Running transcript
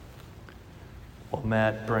While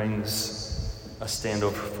Matt brings a stand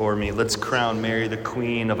over for me, let's crown Mary the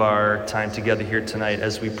queen of our time together here tonight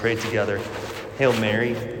as we pray together. Hail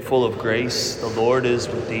Mary, full of grace, the Lord is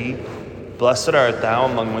with thee. Blessed art thou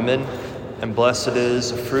among women, and blessed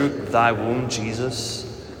is the fruit of thy womb,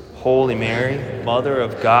 Jesus. Holy Mary, Mother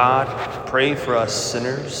of God, pray for us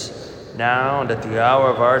sinners, now and at the hour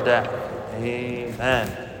of our death.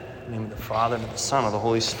 Amen. In the name of the Father, and of the Son, and of the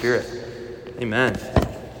Holy Spirit. Amen.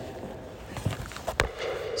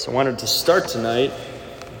 So I wanted to start tonight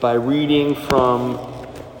by reading from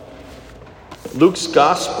Luke's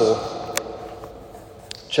Gospel,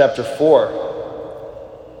 chapter 4.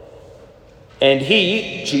 And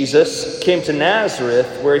he, Jesus, came to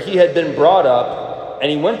Nazareth, where he had been brought up, and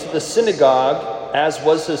he went to the synagogue, as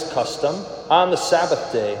was his custom, on the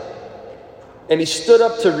Sabbath day. And he stood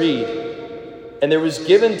up to read, and there was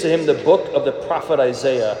given to him the book of the prophet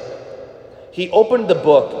Isaiah. He opened the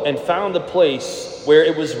book and found the place where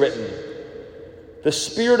it was written, "The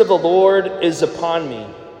Spirit of the Lord is upon me,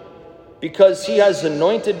 because he has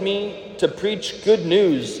anointed me to preach good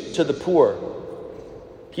news to the poor.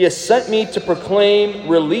 He has sent me to proclaim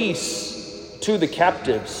release to the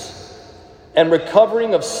captives and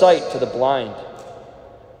recovering of sight to the blind,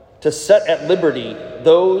 to set at liberty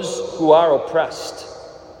those who are oppressed,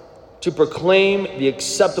 to proclaim the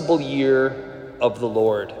acceptable year of the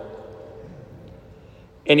Lord."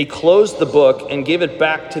 And he closed the book and gave it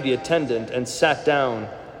back to the attendant and sat down.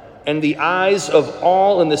 And the eyes of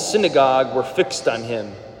all in the synagogue were fixed on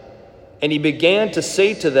him. And he began to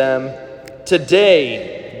say to them,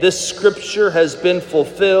 "Today this scripture has been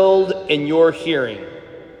fulfilled in your hearing."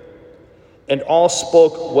 And all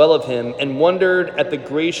spoke well of him and wondered at the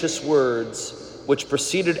gracious words which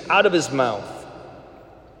proceeded out of his mouth.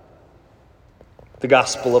 The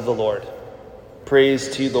Gospel of the Lord. Praise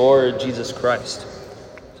to you, Lord Jesus Christ.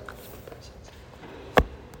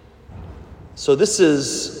 So this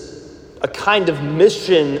is a kind of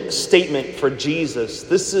mission statement for Jesus.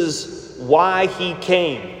 This is why he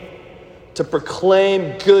came, to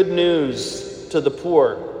proclaim good news to the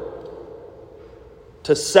poor,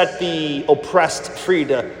 to set the oppressed free,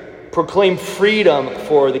 to proclaim freedom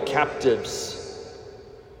for the captives.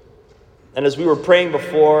 And as we were praying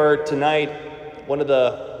before tonight, one of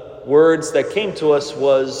the words that came to us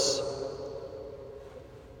was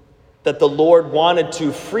that the Lord wanted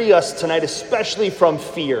to free us tonight, especially from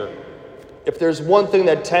fear. If there's one thing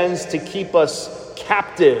that tends to keep us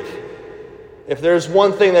captive, if there's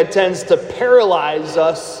one thing that tends to paralyze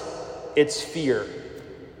us, it's fear.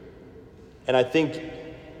 And I think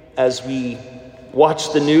as we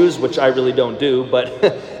watch the news, which I really don't do, but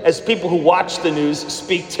as people who watch the news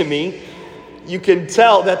speak to me, you can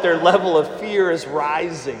tell that their level of fear is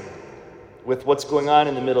rising with what's going on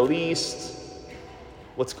in the Middle East,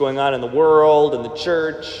 what's going on in the world, in the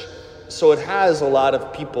church. So it has a lot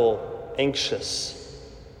of people anxious.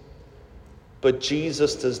 But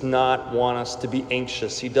Jesus does not want us to be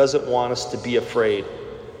anxious. He doesn't want us to be afraid.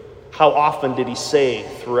 How often did he say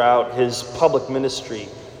throughout his public ministry,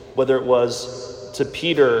 whether it was to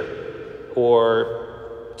Peter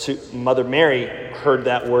or to Mother Mary, heard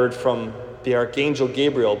that word from the Archangel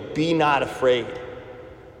Gabriel, "Be not afraid.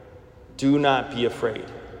 Do not be afraid."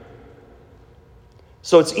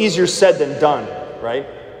 So it's easier said than done, right?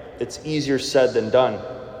 It's easier said than done.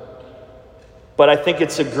 But I think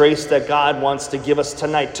it's a grace that God wants to give us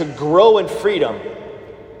tonight to grow in freedom.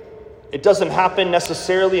 It doesn't happen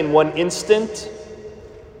necessarily in one instant,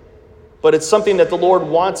 but it's something that the Lord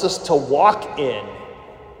wants us to walk in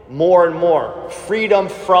more and more. Freedom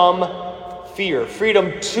from fear,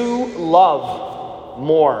 freedom to love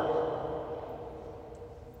more.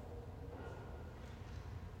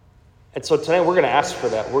 And so tonight we're going to ask for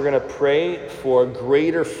that. We're going to pray for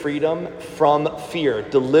greater freedom from fear,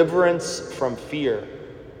 deliverance from fear.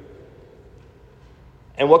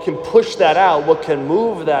 And what can push that out, what can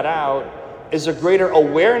move that out, is a greater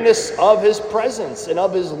awareness of his presence and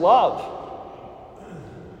of his love.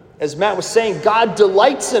 As Matt was saying, God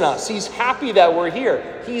delights in us. He's happy that we're here.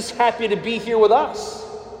 He's happy to be here with us.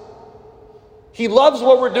 He loves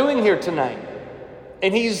what we're doing here tonight.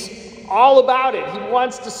 And he's all about it. He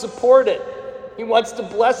wants to support it. He wants to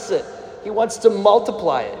bless it. He wants to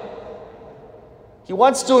multiply it. He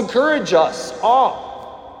wants to encourage us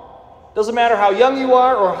all. Doesn't matter how young you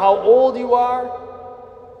are or how old you are,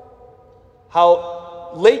 how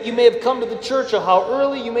late you may have come to the church or how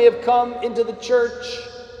early you may have come into the church.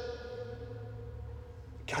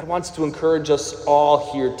 God wants to encourage us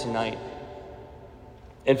all here tonight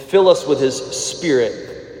and fill us with his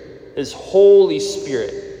Spirit, his Holy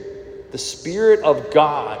Spirit, the Spirit of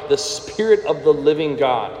God, the Spirit of the living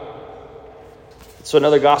God. So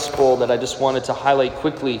another gospel that I just wanted to highlight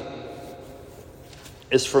quickly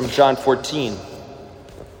is from John 14,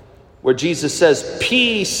 where Jesus says,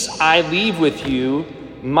 "Peace I leave with you,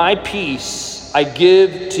 my peace I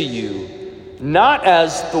give to you. Not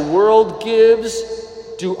as the world gives,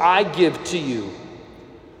 do I give to you.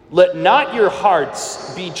 Let not your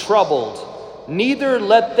hearts be troubled, neither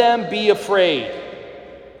let them be afraid.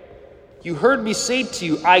 You heard me say to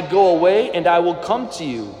you, I go away and I will come to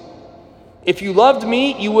you. If you loved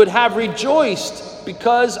me, you would have rejoiced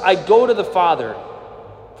because I go to the Father,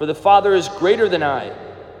 for the Father is greater than I.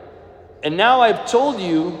 And now I have told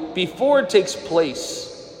you before it takes place,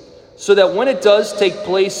 so that when it does take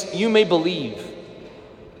place, you may believe.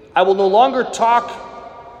 I will no longer talk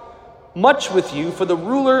much with you, for the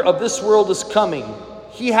ruler of this world is coming.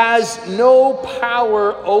 He has no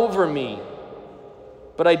power over me,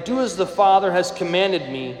 but I do as the Father has commanded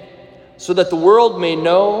me, so that the world may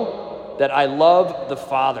know that I love the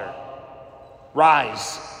Father.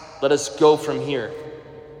 Rise, let us go from here."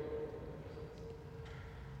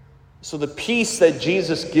 So the peace that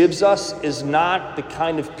Jesus gives us is not the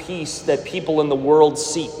kind of peace that people in the world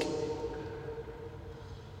seek.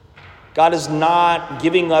 God is not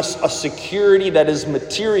giving us a security that is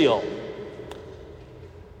material,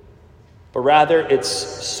 but rather it's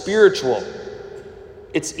spiritual,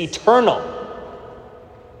 it's eternal.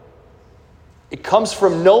 It comes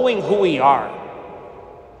from knowing who we are.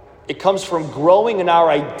 It comes from growing in our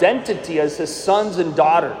identity as His sons and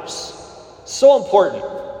daughters. So important.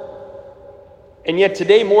 And yet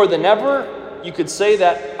today, more than ever, you could say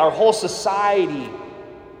that our whole society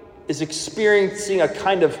is experiencing a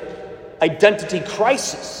kind of identity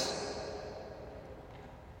crisis.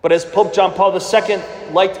 But as Pope John Paul II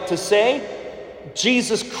liked to say,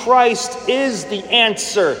 Jesus Christ is the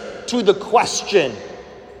answer to the question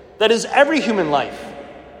that is every human life.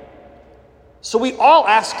 So we all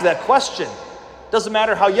ask that question. Doesn't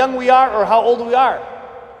matter how young we are or how old we are.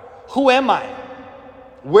 Who am I?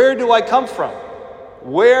 Where do I come from?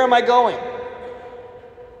 Where am I going?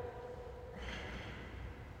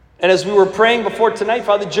 And as we were praying before tonight,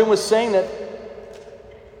 Father Jim was saying that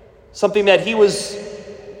something that he was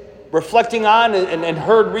reflecting on and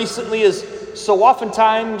heard recently is so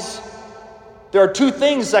oftentimes there are two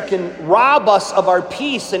things that can rob us of our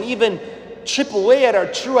peace and even chip away at our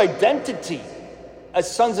true identity as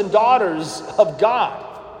sons and daughters of God.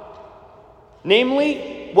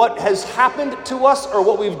 Namely, what has happened to us or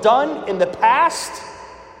what we've done in the past,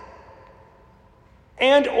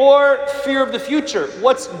 and or fear of the future.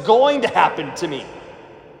 What's going to happen to me?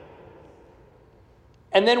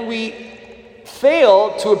 And then we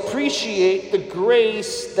fail to appreciate the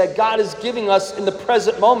grace that God is giving us in the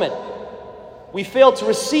present moment. We fail to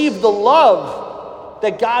receive the love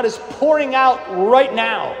that God is pouring out right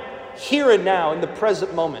now, here and now, in the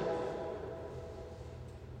present moment.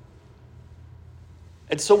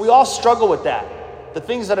 And so we all struggle with that. The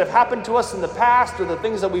things that have happened to us in the past, or the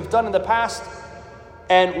things that we've done in the past,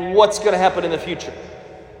 and what's going to happen in the future.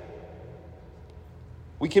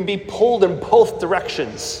 We can be pulled in both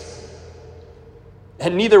directions,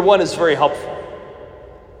 and neither one is very helpful.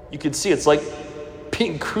 You can see it's like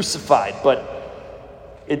being crucified, but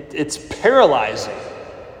it's paralyzing.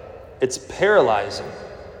 It's paralyzing.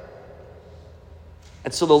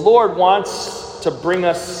 And so the Lord wants to bring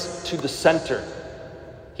us to the center.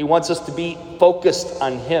 He wants us to be focused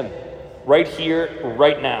on Him, right here,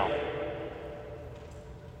 right now.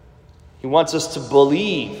 He wants us to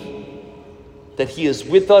believe that He is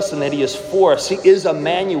with us and that He is for us. He is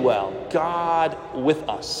Emmanuel, God with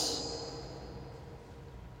us.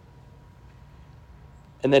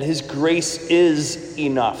 And that His grace is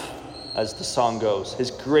enough, as the song goes.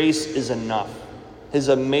 His grace is enough. His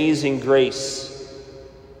amazing grace.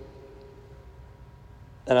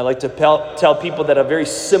 And I like to tell people that a very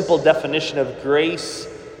simple definition of grace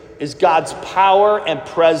is God's power and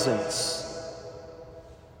presence.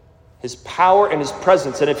 His power and His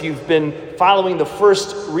presence. And if you've been following the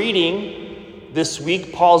first reading this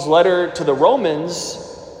week, Paul's letter to the Romans,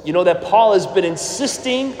 you know that Paul has been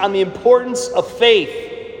insisting on the importance of faith.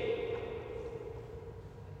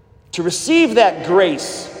 To receive that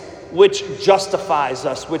grace which justifies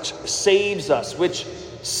us, which saves us, which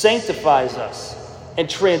sanctifies us, and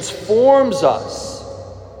transforms us,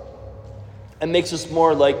 and makes us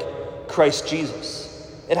more like Christ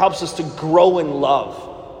Jesus. It helps us to grow in love.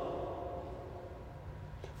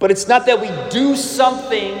 But it's not that we do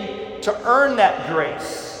something to earn that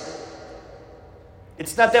grace.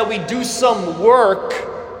 It's not that we do some work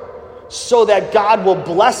so that God will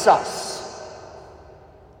bless us.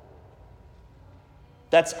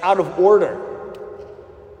 That's out of order.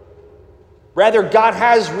 Rather, God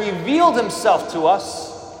has revealed himself to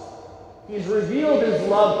us. He's revealed his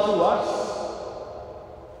love to us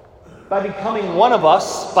by becoming one of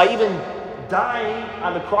us, by even dying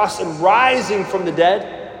on the cross and rising from the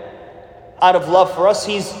dead out of love for us.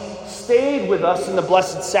 He's stayed with us in the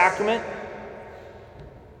Blessed Sacrament,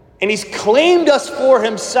 and he's claimed us for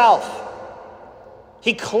himself.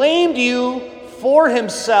 He claimed you for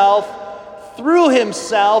himself, through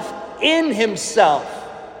himself, in himself.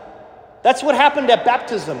 That's what happened at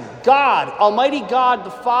baptism. God, Almighty God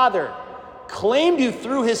the Father, claimed you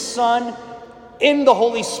through his Son in the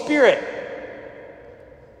Holy Spirit.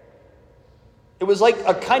 It was like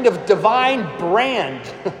a kind of divine brand.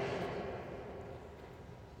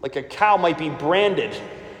 Like a cow might be branded.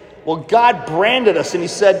 Well, God branded us and he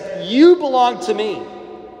said, you belong to me.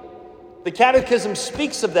 The Catechism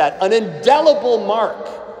speaks of that, an indelible mark.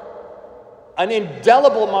 An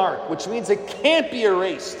indelible mark, which means it can't be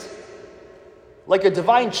erased. Like a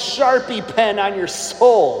divine Sharpie pen on your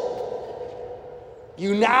soul.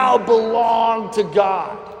 You now belong to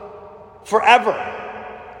God forever.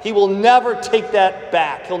 He will never take that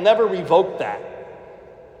back. He'll never revoke that.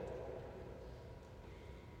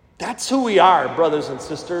 That's who we are, brothers and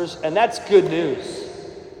sisters, and that's good news.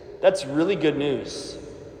 That's really good news.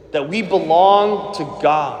 That we belong to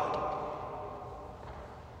God.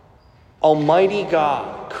 Almighty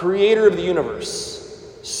God, creator of the universe,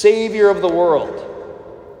 Savior of the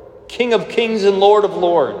world, King of kings and Lord of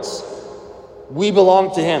lords. We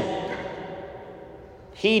belong to him.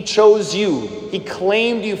 He chose you. He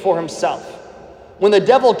claimed you for himself. When the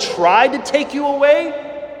devil tried to take you away,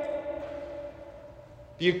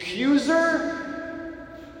 the accuser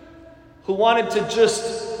who wanted to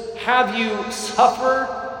just have you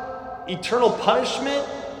suffer eternal punishment,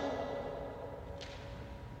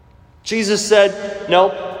 Jesus said,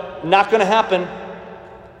 nope, not going to happen.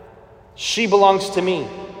 She belongs to me.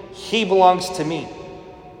 He belongs to me.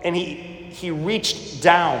 And he reached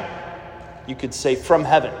down, you could say, from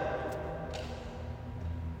heaven.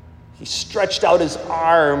 He stretched out his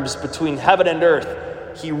arms between heaven and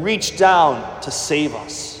earth. He reached down to save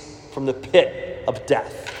us from the pit of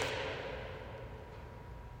death.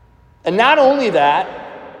 And not only that,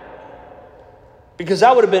 because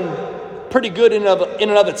that would have been pretty good in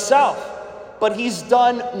and of itself, but he's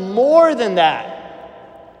done more than that.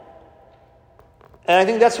 And I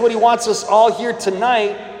think that's what he wants us all here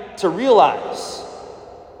tonight to realize.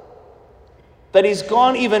 That he's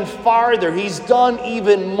gone even farther. He's done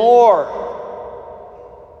even more.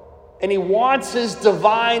 And he wants his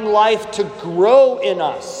divine life to grow in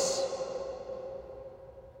us.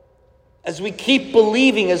 As we keep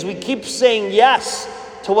believing, as we keep saying yes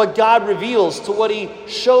to what God reveals, to what he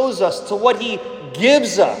shows us, to what he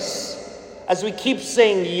gives us. As we keep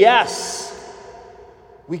saying yes,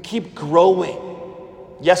 we keep growing.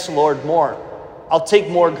 Yes, Lord, more. I'll take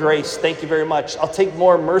more grace. Thank you very much. I'll take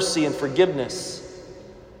more mercy and forgiveness.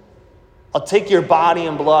 I'll take your body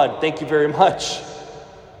and blood. Thank you very much.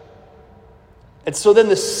 And so then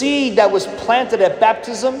the seed that was planted at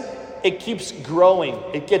baptism, it keeps growing.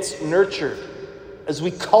 It gets nurtured as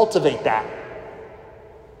we cultivate that.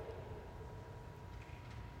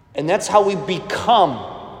 And that's how we become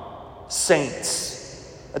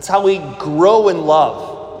saints. That's how we grow in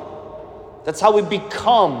love. That's how we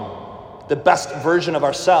become the best version of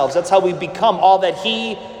ourselves. That's how we become all that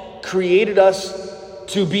he created us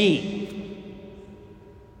to be.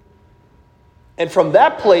 And from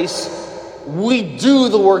that place, we do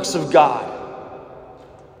the works of God.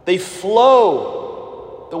 They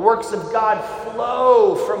flow. The works of God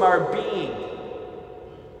flow from our being.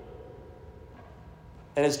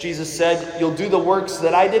 And as Jesus said, you'll do the works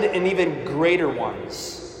that I did and even greater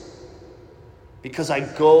ones. Because I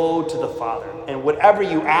go to the Father. And whatever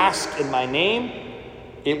you ask in my name,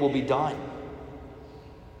 it will be done.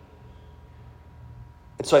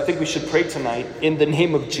 And so I think we should pray tonight in the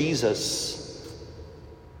name of Jesus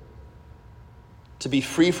to be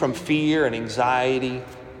free from fear and anxiety.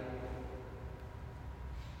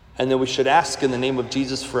 And then we should ask in the name of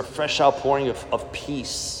Jesus for a fresh outpouring of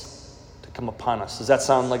peace to come upon us. Does that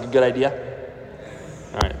sound like a good idea?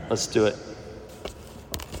 All right, let's do it.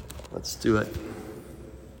 Let's do it.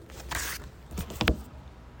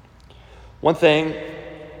 One thing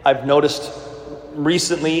I've noticed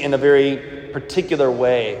recently in a very particular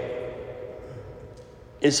way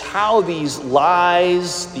is how these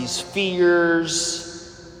lies, these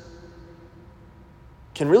fears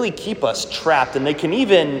can really keep us trapped, and they can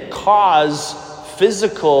even cause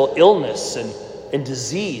physical illness and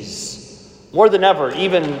disease. More than ever,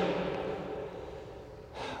 even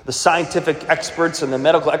The scientific experts and the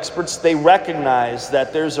medical experts, they recognize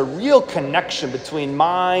that there's a real connection between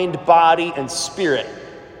mind, body, and spirit.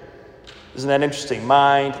 Isn't that interesting?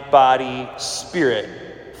 Mind, body, spirit.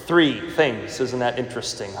 3 things. Isn't that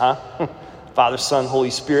interesting, huh? Father, Son, Holy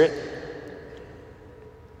Spirit.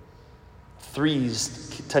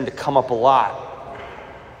 3s tend to come up a lot.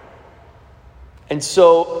 And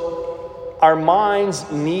so our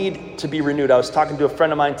minds need to be renewed. I was talking to a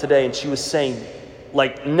friend of mine today, and she was saying,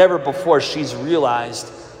 like never before, she's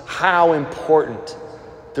realized how important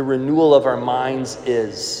the renewal of our minds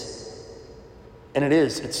is. And it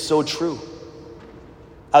is. It's so true.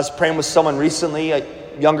 I was praying with someone recently,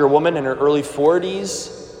 a younger woman in her early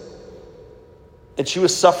 40s, and she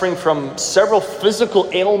was suffering from several physical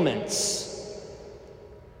ailments.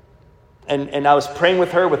 And I was praying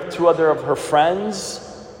with her with 2 other of her friends,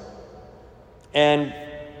 and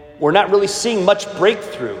we're not really seeing much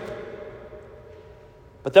breakthrough.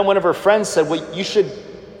 But then one of her friends said, well, you should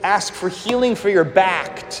ask for healing for your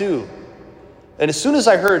back too. And as soon as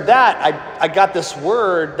I heard that, I got this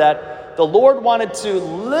word that the Lord wanted to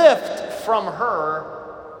lift from her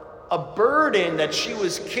a burden that she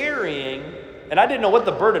was carrying. And I didn't know what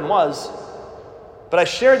the burden was, but I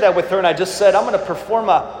shared that with her, and I just said, I'm going to perform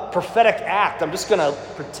a prophetic act. I'm just going to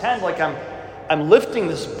pretend like I'm lifting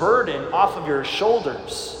this burden off of your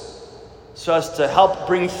shoulders so as to help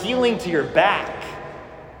bring healing to your back.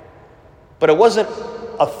 But it wasn't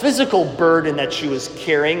a physical burden that she was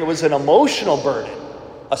carrying. It was an emotional burden,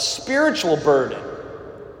 a spiritual burden.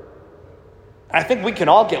 I think we can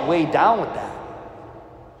all get weighed down with that.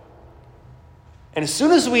 And as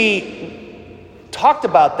soon as we talked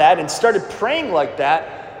about that and started praying like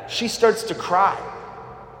that, she starts to cry.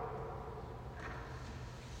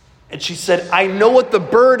 And she said, I know what the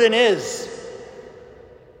burden is.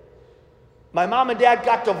 My mom and dad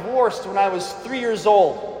got divorced when I was 3 years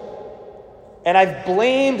old. And I've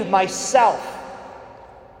blamed myself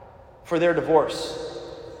for their divorce.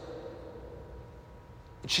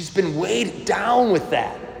 And she's been weighed down with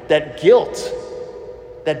that guilt,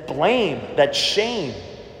 that blame, that shame.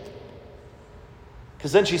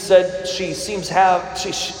 Because then she said she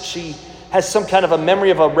has some kind of a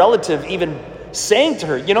memory of a relative even saying to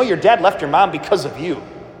her, you know, your dad left your mom because of you.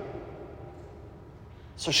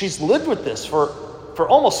 So she's lived with this for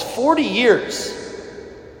almost 40 years.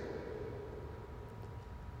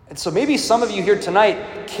 And so maybe some of you here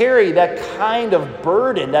tonight carry that kind of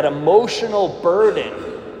burden, that emotional burden,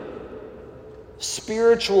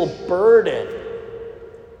 spiritual burden,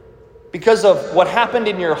 because of what happened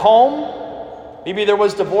in your home. Maybe there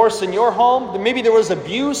was divorce in your home. Maybe there was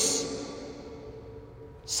abuse.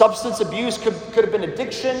 Substance abuse could have been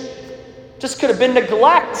addiction. Just could have been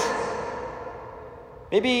neglect.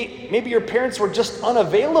 Maybe your parents were just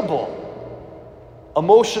unavailable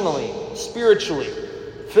emotionally, spiritually,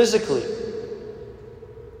 physically.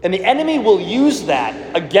 And the enemy will use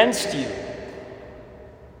that against you.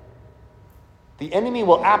 The enemy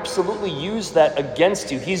will absolutely use that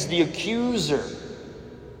against you. He's the accuser.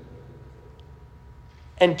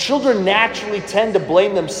 And children naturally tend to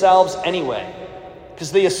blame themselves anyway,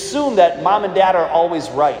 because they assume that mom and dad are always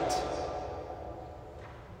right.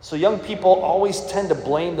 So young people always tend to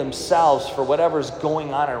blame themselves for whatever's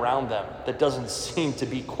going on around them that doesn't seem to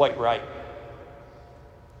be quite right.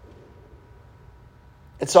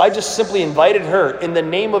 And so I just simply invited her, in the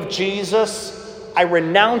name of Jesus, I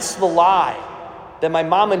renounce the lie that my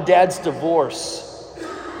mom and dad's divorce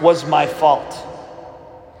was my fault.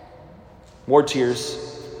 More tears.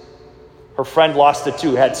 Her friend lost it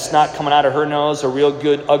too, had snot coming out of her nose, a real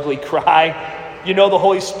good ugly cry. You know the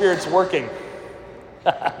Holy Spirit's working.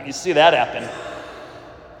 You see that happen.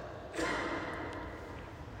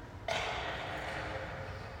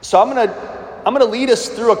 So I'm going to lead us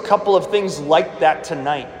through a couple of things like that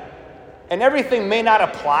tonight. And everything may not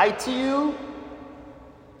apply to you,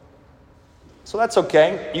 so that's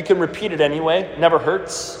okay. You can repeat it anyway. Never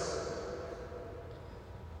hurts.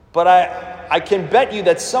 But I can bet you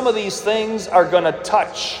that some of these things are going to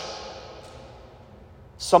touch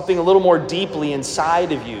something a little more deeply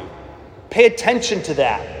inside of you. Pay attention to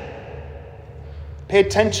that. Pay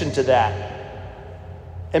attention to that.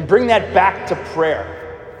 And bring that back to prayer.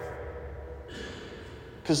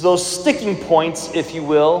 Because those sticking points, if you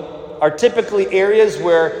will, are typically areas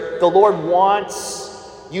where the Lord wants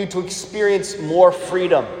you to experience more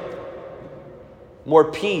freedom,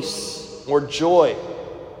 more peace, more joy,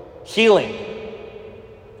 healing.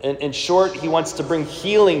 In short, He wants to bring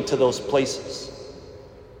healing to those places.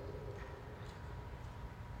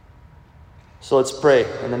 So let's pray.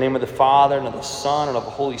 In the name of the Father, and of the Son, and of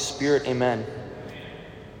the Holy Spirit, amen.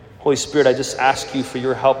 Holy Spirit, I just ask you for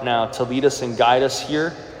your help now to lead us and guide us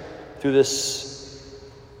here through this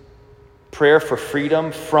prayer for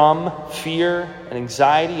freedom from fear and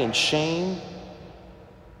anxiety and shame.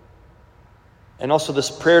 And also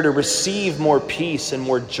this prayer to receive more peace and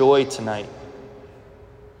more joy tonight.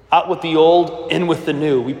 Out with the old, in with the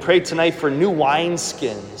new. We pray tonight for new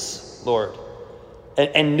wineskins, Lord,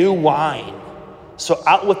 and new wine. So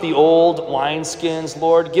out with the old wineskins,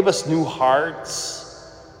 Lord. Give us new hearts.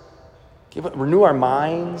 Renew our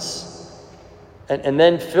minds. And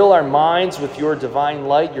then fill our minds with your divine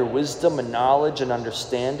light, your wisdom and knowledge and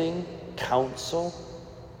understanding, counsel.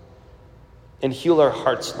 And heal our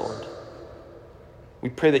hearts, Lord. We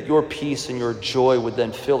pray that your peace and your joy would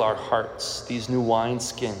then fill our hearts, these new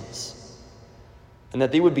wineskins, and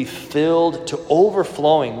that they would be filled to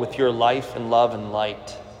overflowing with your life and love and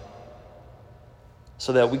light,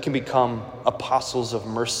 so that we can become apostles of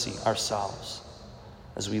mercy ourselves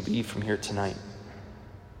as we leave from here tonight.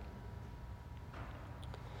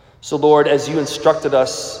 So, Lord, as you instructed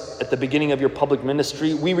us at the beginning of your public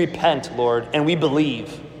ministry, we repent, Lord, and we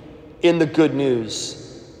believe in the good news.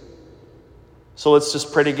 So let's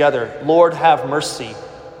just pray together. Lord, have mercy.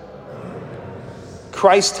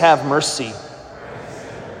 Christ, have mercy.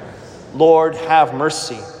 Lord, have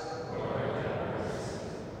mercy.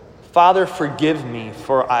 Father, forgive me,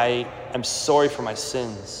 for I am sorry for my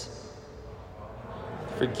sins.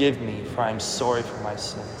 Forgive me, for I am sorry for my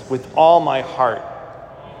sins. With all my heart,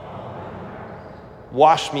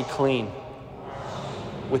 wash me clean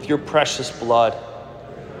with your precious blood.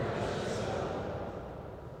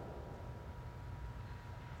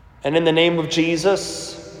 And in the name of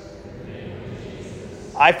Jesus,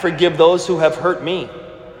 I forgive those who have hurt me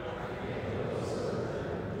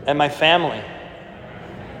and my family.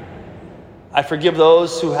 I forgive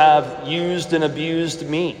those who have used and abused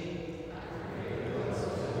me.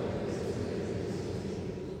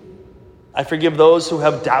 I forgive those who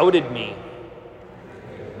have doubted me.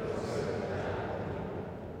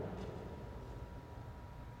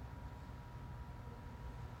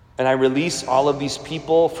 And I release all of these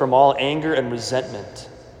people from all anger and resentment.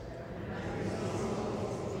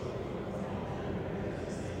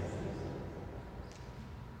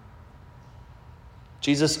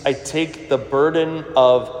 Jesus, I take the burden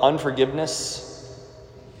of unforgiveness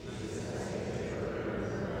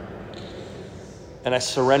and I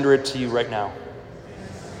surrender it to you right now.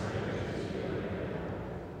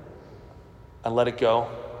 I let it go.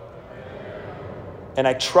 And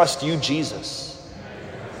I trust you, Jesus,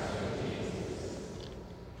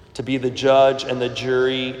 to be the judge and the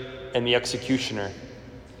jury and the executioner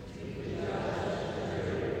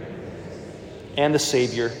and the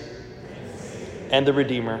Savior and the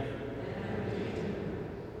Redeemer.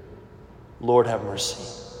 Lord, have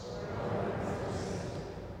mercy.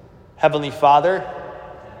 Heavenly Father,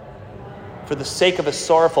 for the sake of a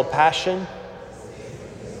sorrowful passion,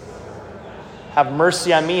 have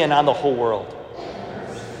mercy on me and on the whole world.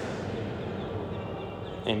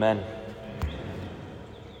 Amen.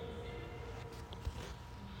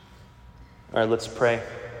 All right, let's pray.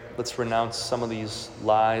 Let's renounce some of these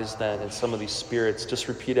lies then and some of these spirits. Just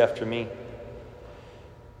repeat after me.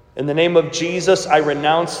 In the name of Jesus, I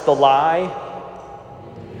renounce the lie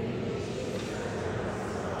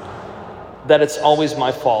that it's always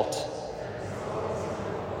my fault.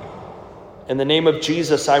 In the name of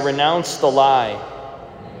Jesus, I renounce the lie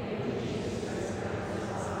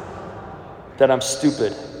that I'm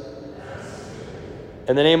stupid.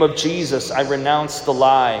 In the name of Jesus, I renounce the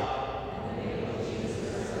lie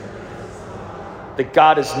that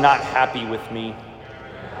God is not happy with me.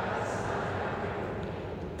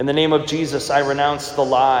 In the name of Jesus, I renounce the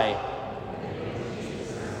lie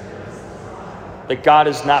that God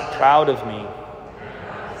is not proud of me.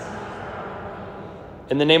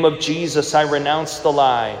 In the name of Jesus, I renounce the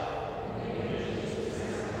lie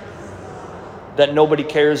that nobody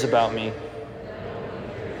cares about me.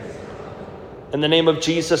 In the name of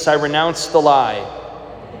Jesus, I renounce the lie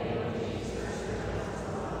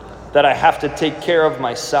that I have to take care of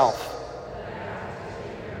myself.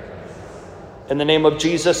 In the name of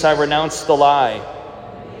Jesus, I renounce the lie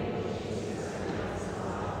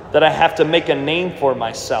that I have to make a name for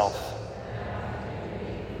myself.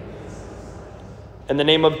 In the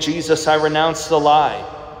name of Jesus, I renounce the lie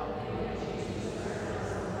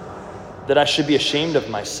that I should be ashamed of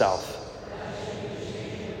myself.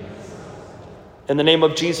 In the name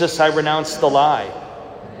of Jesus, I renounce the lie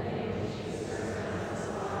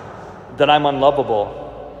that I'm unlovable.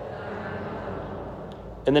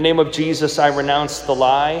 In the name of Jesus, I renounce the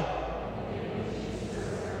lie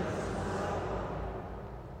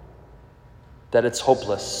that it's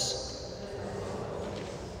hopeless.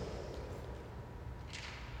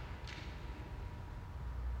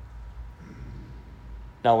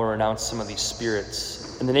 Now we'll renounce some of these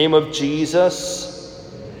spirits. In the name of Jesus,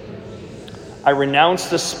 I renounce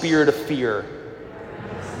the spirit of fear.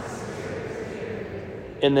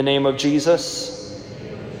 In the name of Jesus,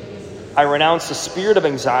 I renounce the spirit of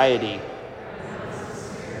anxiety.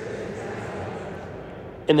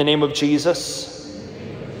 In the name of Jesus,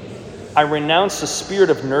 I renounce the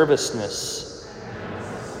spirit of nervousness.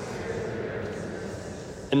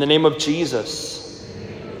 In the name of Jesus,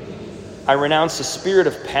 I renounce the spirit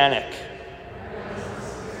of panic.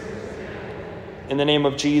 In the name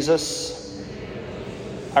of Jesus,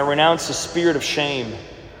 I renounce the spirit of shame.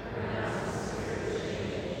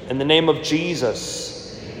 In the name of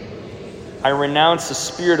Jesus, I renounce the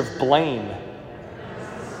spirit of blame.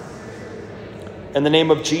 In the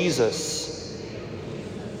name of Jesus,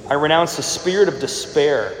 I renounce the spirit of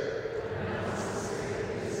despair.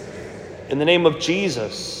 In the name of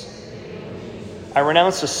Jesus, I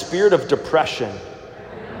renounce the spirit of depression.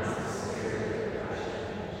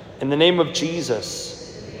 In the name of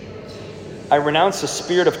Jesus, I renounce the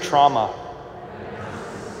spirit of trauma.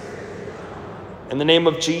 In the name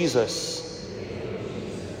of Jesus,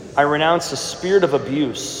 I renounce the spirit of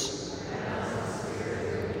abuse.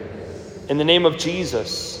 In the name of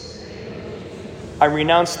Jesus, I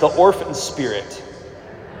renounce the orphan spirit.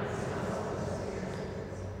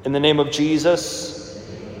 In the name of Jesus,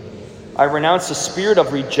 I renounce the spirit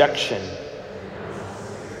of rejection.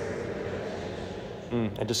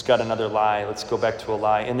 I just got another lie. Let's go back to a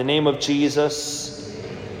lie. In the name of Jesus,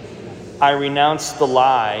 I renounce the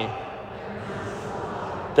lie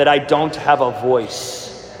that I don't have a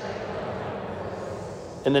voice.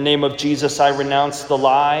 In the name of Jesus, I renounce the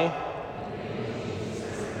lie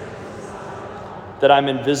that I'm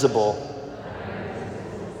invisible.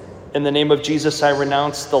 In the name of Jesus, I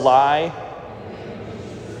renounce the lie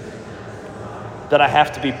that I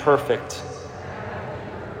have to be perfect.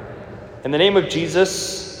 In the name of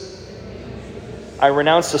Jesus, I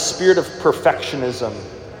renounce the spirit of perfectionism.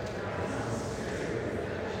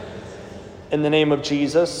 In the name of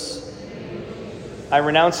Jesus, I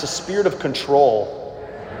renounce the spirit of control.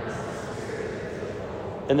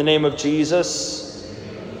 In the name of Jesus,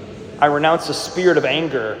 I renounce the spirit of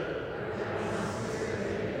anger.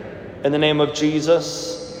 In the name of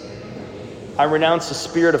Jesus, I renounce the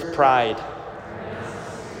spirit of pride.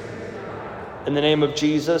 In the name of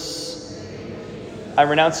Jesus, I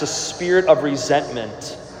renounce the spirit of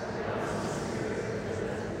resentment.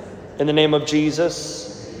 In the name of Jesus,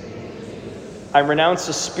 I renounce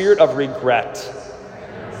the spirit of regret.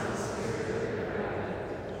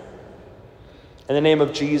 In the name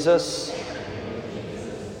of Jesus,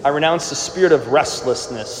 I renounce the spirit of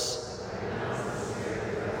restlessness.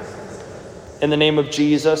 In the name of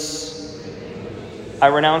Jesus, I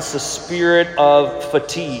renounce the spirit of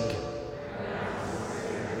fatigue.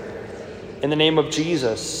 In the name of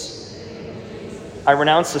Jesus, I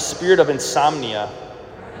renounce the spirit of insomnia.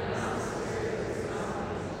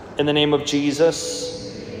 In the name of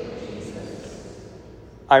Jesus,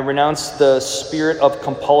 I renounce the spirit of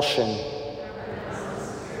compulsion.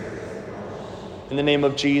 In the name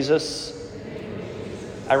of Jesus,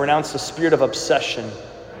 I renounce the spirit of obsession.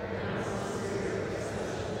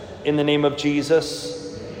 In the name of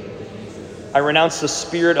Jesus, I renounce the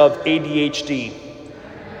spirit of ADHD.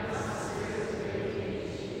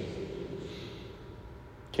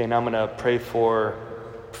 Okay, now I'm going to pray for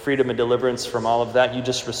freedom and deliverance from all of that. You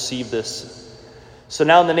just receive this. So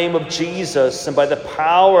now in the name of Jesus and by the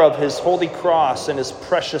power of his holy cross and his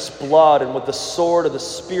precious blood and with the sword of the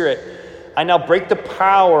Spirit, I now break the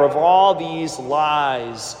power of all these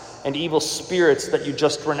lies and evil spirits that you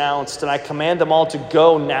just renounced. And I command them all to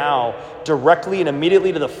go now, directly and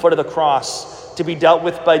immediately to the foot of the cross, to be dealt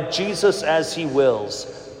with by Jesus as he wills.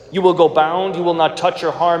 You will go bound, you will not touch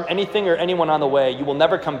or harm anything or anyone on the way. You will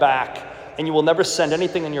never come back, and you will never send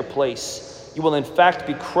anything in your place. You will in fact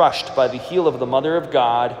be crushed by the heel of the Mother of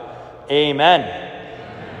God. Amen.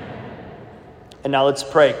 And now let's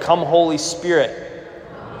pray. Come, Holy Spirit.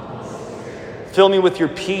 Fill me with your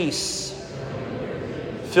peace.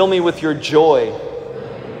 Fill me with your joy.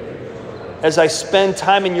 As I spend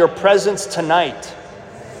time in your presence tonight,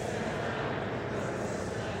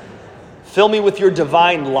 fill me with your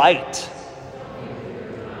divine light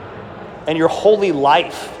and your holy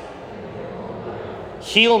life.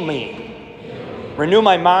 Heal me. Renew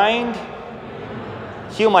my mind.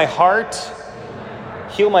 Heal my heart.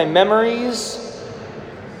 Heal my memories.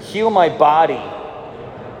 Heal my body.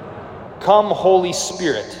 Come, Holy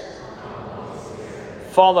Spirit.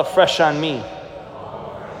 Fall afresh on me.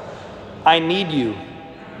 I need you.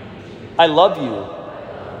 I love you.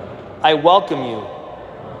 I welcome you.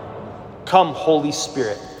 Come, Holy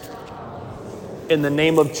Spirit. In the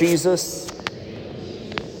name of Jesus,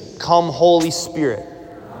 come, Holy Spirit,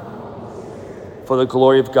 for the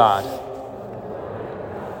glory of God.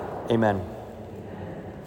 Amen.